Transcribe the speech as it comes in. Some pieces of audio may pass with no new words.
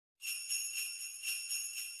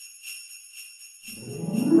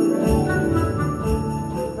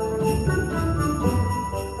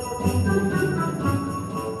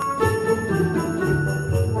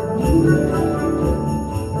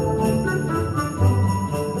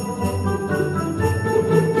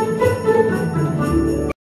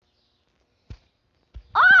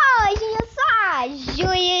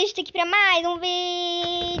Estou aqui para mais um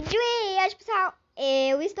vídeo e hoje, pessoal,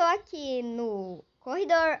 eu estou aqui no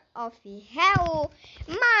corredor of hell,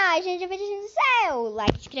 mas gente, já vejo no seu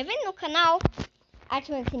like, se inscrevendo no canal,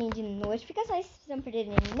 ativando o sininho de notificações se vocês não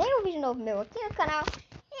perderem nenhum vídeo novo meu aqui no canal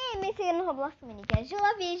e me sigam no Roblox também, que é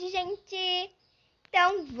JUJU, gente.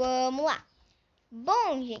 Então vamos lá.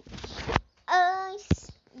 Bom, gente,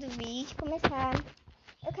 antes do vídeo começar,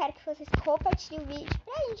 eu quero que vocês compartilhem o vídeo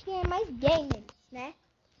pra gente ganhar mais gamers, né?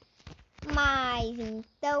 Mas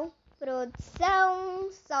então,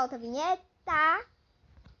 produção, solta a vinheta.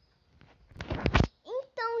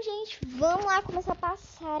 Então, gente, vamos lá começar a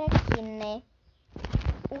passar aqui, né?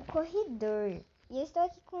 O corredor. E eu estou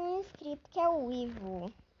aqui com um inscrito que é o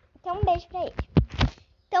Ivo. Então, um beijo pra ele.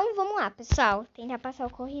 Então, vamos lá, pessoal. Tentar passar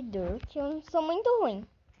o corredor, que eu sou muito ruim.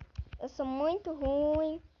 Eu sou muito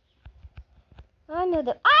ruim. Ai, meu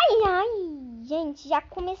Deus. Ai, gente, já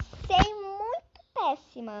comecei muito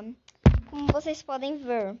péssima. Como vocês podem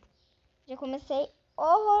ver, já comecei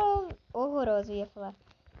horroroso, eu ia falar.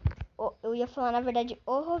 Eu ia falar, na verdade,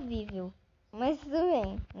 horrorível. Mas tudo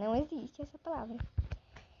bem, não existe essa palavra.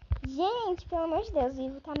 Gente, pelo amor de Deus, o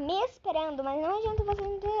Ivo tá me esperando, mas não adianta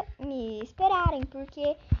vocês me esperarem,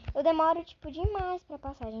 porque eu demoro, tipo, demais pra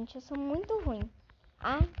passar, gente. Eu sou muito ruim.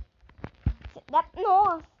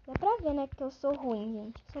 Nossa, dá pra ver, né, que eu sou ruim,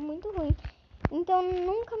 gente. Eu sou muito ruim. Então,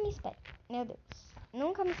 nunca me esperem. Meu Deus,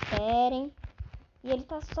 nunca me esperem. E ele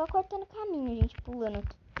tá só cortando caminho, gente, pulando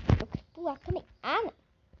aqui. Eu quero pular também. Ah,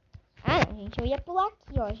 não, gente, eu ia pular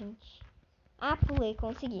aqui, ó, gente. Ah, pulei,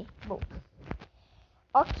 consegui. Bom.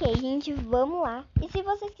 Ok, gente, vamos lá. E se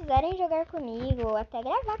vocês quiserem jogar comigo ou até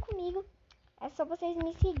gravar comigo, é só vocês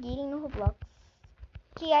me seguirem no Roblox.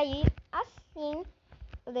 Que aí, assim,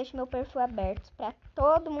 eu deixo meu perfil aberto pra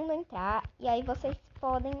todo mundo entrar. E aí vocês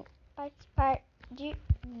podem participar de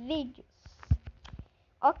vídeos.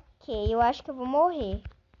 Ok, eu acho que eu vou morrer.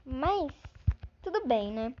 Mas, tudo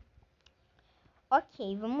bem, né?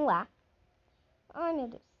 Ok, vamos lá. Ai, meu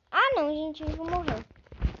Deus. Ah, não, gente, eu vou morrer.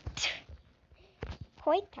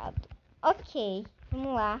 Coitado. Ok,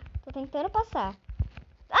 vamos lá. Tô tentando passar.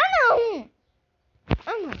 Ah, não!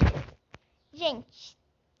 Ah, não. Gente,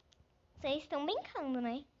 vocês estão brincando,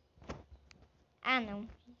 né? Ah, não.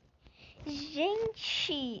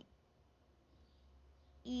 Gente.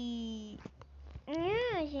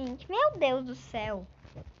 Gente, meu Deus do céu.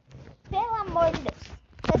 Pelo amor de Deus.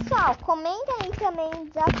 Pessoal, comentem aí também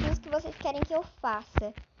desafios que vocês querem que eu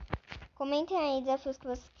faça. Comentem aí desafios que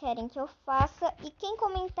vocês querem que eu faça. E quem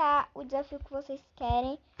comentar o desafio que vocês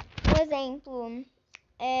querem, por exemplo,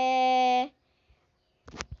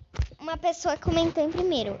 uma pessoa comentou em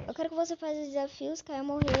primeiro. Eu quero que você faça os desafios, que eu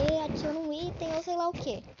morrer, adicione um item ou sei lá o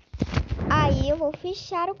que. Aí eu vou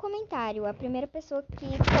fechar o comentário. A primeira pessoa que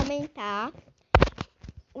comentar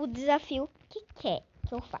o desafio que quer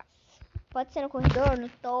que eu faça. Pode ser no corredor, no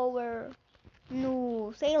tower,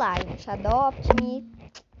 no, sei lá, no Shadopt Me.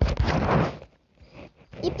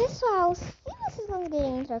 E pessoal, se vocês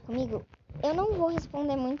conseguirem entrar comigo, eu não vou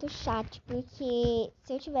responder muito chat, porque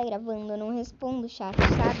se eu estiver gravando, eu não respondo chat,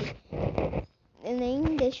 sabe? Eu nem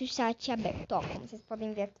deixo o chat aberto, ó. Como vocês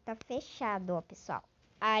podem ver aqui, tá fechado, ó, pessoal.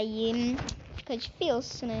 Aí fica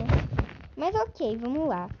difícil, né? Mas ok, vamos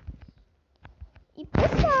lá. E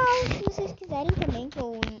pessoal, se vocês quiserem também que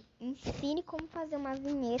eu ensine como fazer uma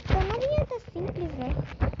vinheta simples, né?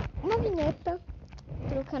 Uma vinheta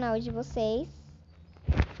pro canal de vocês.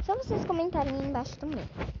 Só vocês comentarem aí embaixo também.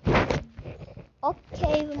 Ok,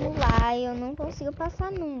 vamos lá. Eu não consigo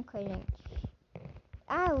passar nunca, gente.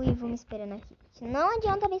 Ah, o Ivo me esperando aqui. Não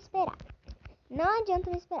adianta me esperar. Não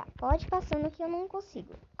adianta me esperar. Pode ir passando que eu não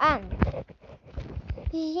consigo. Ah, não.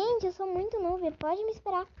 Gente, eu sou muito noob. Pode me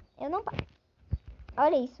esperar. Eu não passo.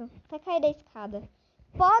 Olha isso. Até cair da escada.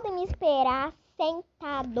 Podem me esperar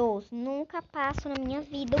sentados. Nunca passo na minha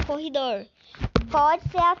vida o corredor. Pode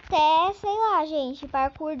ser até, sei lá, gente,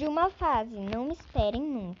 parkour de uma fase. Não me esperem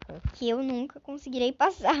nunca. Que eu nunca conseguirei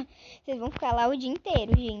passar. Vocês vão ficar lá o dia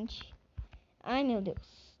inteiro, gente. Ai, meu Deus.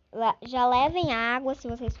 Já levem água se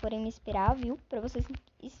vocês forem me esperar, viu? Pra vocês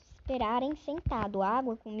esperarem sentado.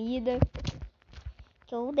 Água, comida.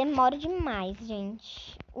 Que eu demoro demais,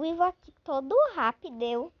 gente. O Ivo aqui todo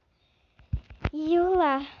rápido. E o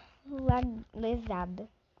lá lesada.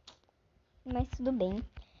 Mas tudo bem.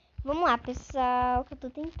 Vamos lá, pessoal, que eu tô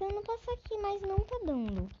tentando passar aqui, mas não tá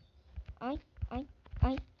dando. Ai, ai,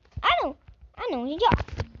 ai. Ah, não, gente, ó.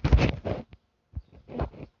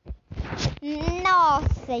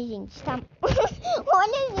 Nossa, gente, tá...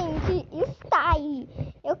 Olha, gente, style.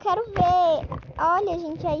 Eu quero ver. Olha,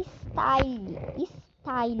 gente, é style.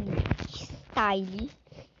 Style.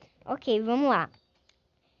 Ok, vamos lá.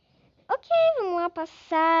 Ok, vamos lá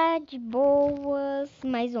passar de boas,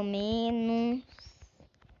 mais ou menos.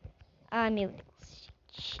 Ai, meu Deus,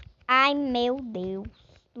 gente. Ai, meu Deus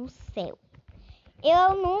do céu.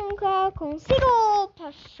 Eu nunca consigo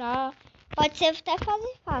passar. Pode ser até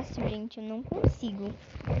fazer fácil, gente. Eu não consigo.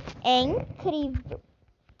 É incrível.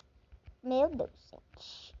 Meu Deus,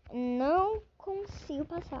 gente. Não consigo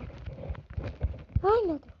passar. Ai,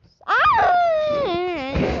 meu Deus.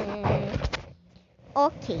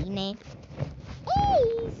 Ok, né? É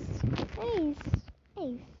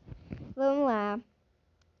isso. Vamos lá.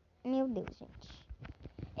 Meu Deus, gente.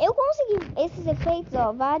 Eu consegui esses efeitos,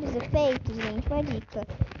 ó. Vários efeitos, gente. Uma dica.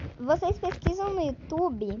 Vocês pesquisam no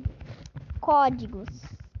YouTube códigos.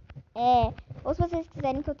 Ou se vocês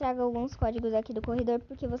quiserem que eu traga alguns códigos aqui do corredor,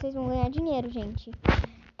 porque vocês vão ganhar dinheiro, gente.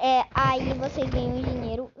 Aí vocês ganham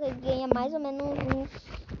dinheiro, vocês ganham mais ou menos uns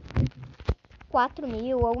 4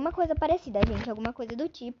 mil, alguma coisa parecida, gente, alguma coisa do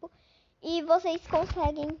tipo. E vocês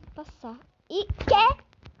conseguem passar. E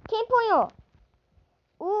quem ponhou?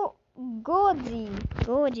 O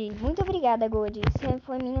Godi, muito obrigada, Godi. Você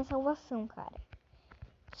foi minha salvação, cara.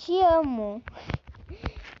 Te amo.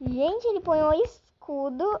 Gente, ele põe o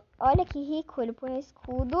escudo. Olha que rico, ele põe o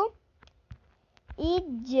escudo. E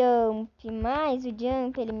jump, mas o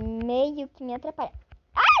jump, ele meio que me atrapalha.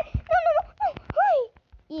 Ai, não. Ai.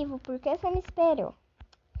 Ivo, por que você me esperou?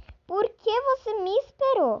 Por que você me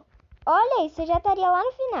esperou? Olha isso, eu já estaria lá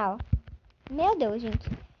no final. Meu Deus, gente.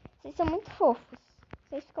 Vocês são muito fofos.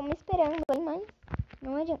 Vocês ficam me esperando, hein, mas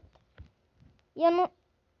não adianta. E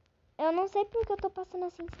eu não sei porque eu tô passando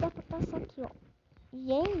assim, se dá pra passar aqui, ó.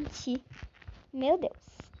 Gente, meu Deus,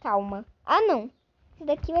 calma. Ah, não. Isso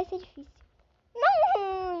daqui vai ser difícil.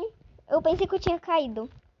 Não! Eu pensei que eu tinha caído.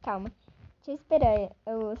 Calma. Deixa eu esperar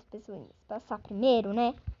as pessoas passar primeiro,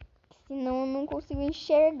 né? Senão eu não consigo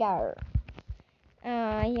enxergar.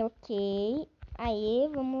 Ai, ok. Aí,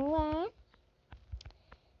 vamos lá.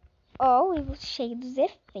 Ó, o livro cheio dos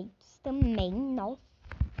efeitos também. Nossa.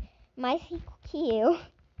 Mais rico que eu.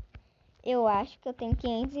 Eu acho que eu tenho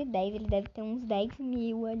 510. Ele deve ter uns 10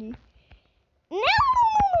 mil ali. Não.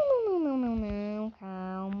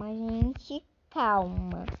 Calma, gente.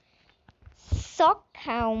 Calma. Só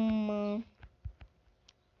calma.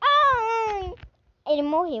 Ai! Ele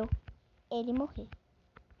morreu.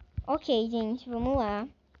 Ok, gente, vamos lá.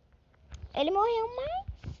 Ele morreu,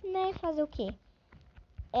 mas, né, fazer o quê?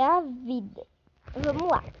 É a vida. Vamos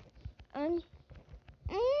lá.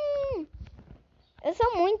 Eu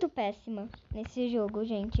sou muito péssima nesse jogo,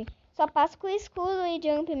 gente. Só passo com escudo e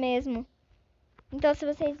jump mesmo. Então, se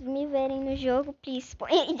vocês me verem no jogo, please,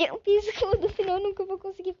 põe jump e escudo, senão eu nunca vou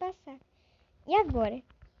conseguir passar. E agora?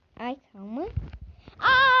 Ai, calma.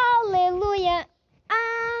 Aleluia!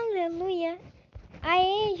 Aleluia!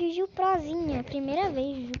 Aê, Juju prozinha. Primeira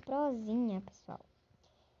vez, Juju prozinha, pessoal.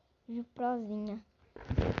 Juju prozinha.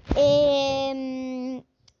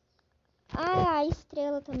 A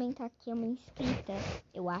estrela também tá aqui, é uma inscrita.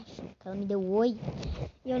 Eu acho que ela me deu oi.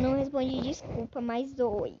 E eu não respondi desculpa, mas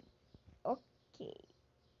oi. Ok.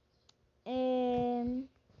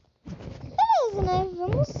 Beleza, né?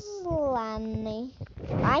 Vamos lá, né?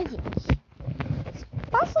 Ai, gente.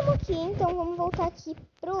 Passamos aqui, então vamos voltar aqui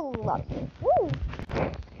pro lobby.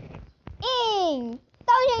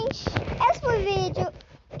 Então, gente, esse foi o vídeo.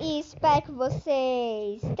 E espero que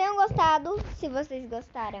vocês tenham gostado. Se vocês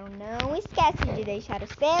gostaram, não esquece de deixar o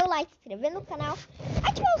seu like, se inscrever no canal,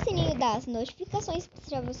 ativar o sininho das notificações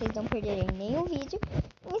para vocês não perderem nenhum vídeo.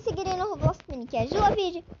 E me seguirem no Roblox Mini, que é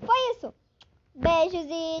JUJU. Foi isso. Beijos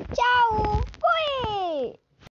e tchau. Fui!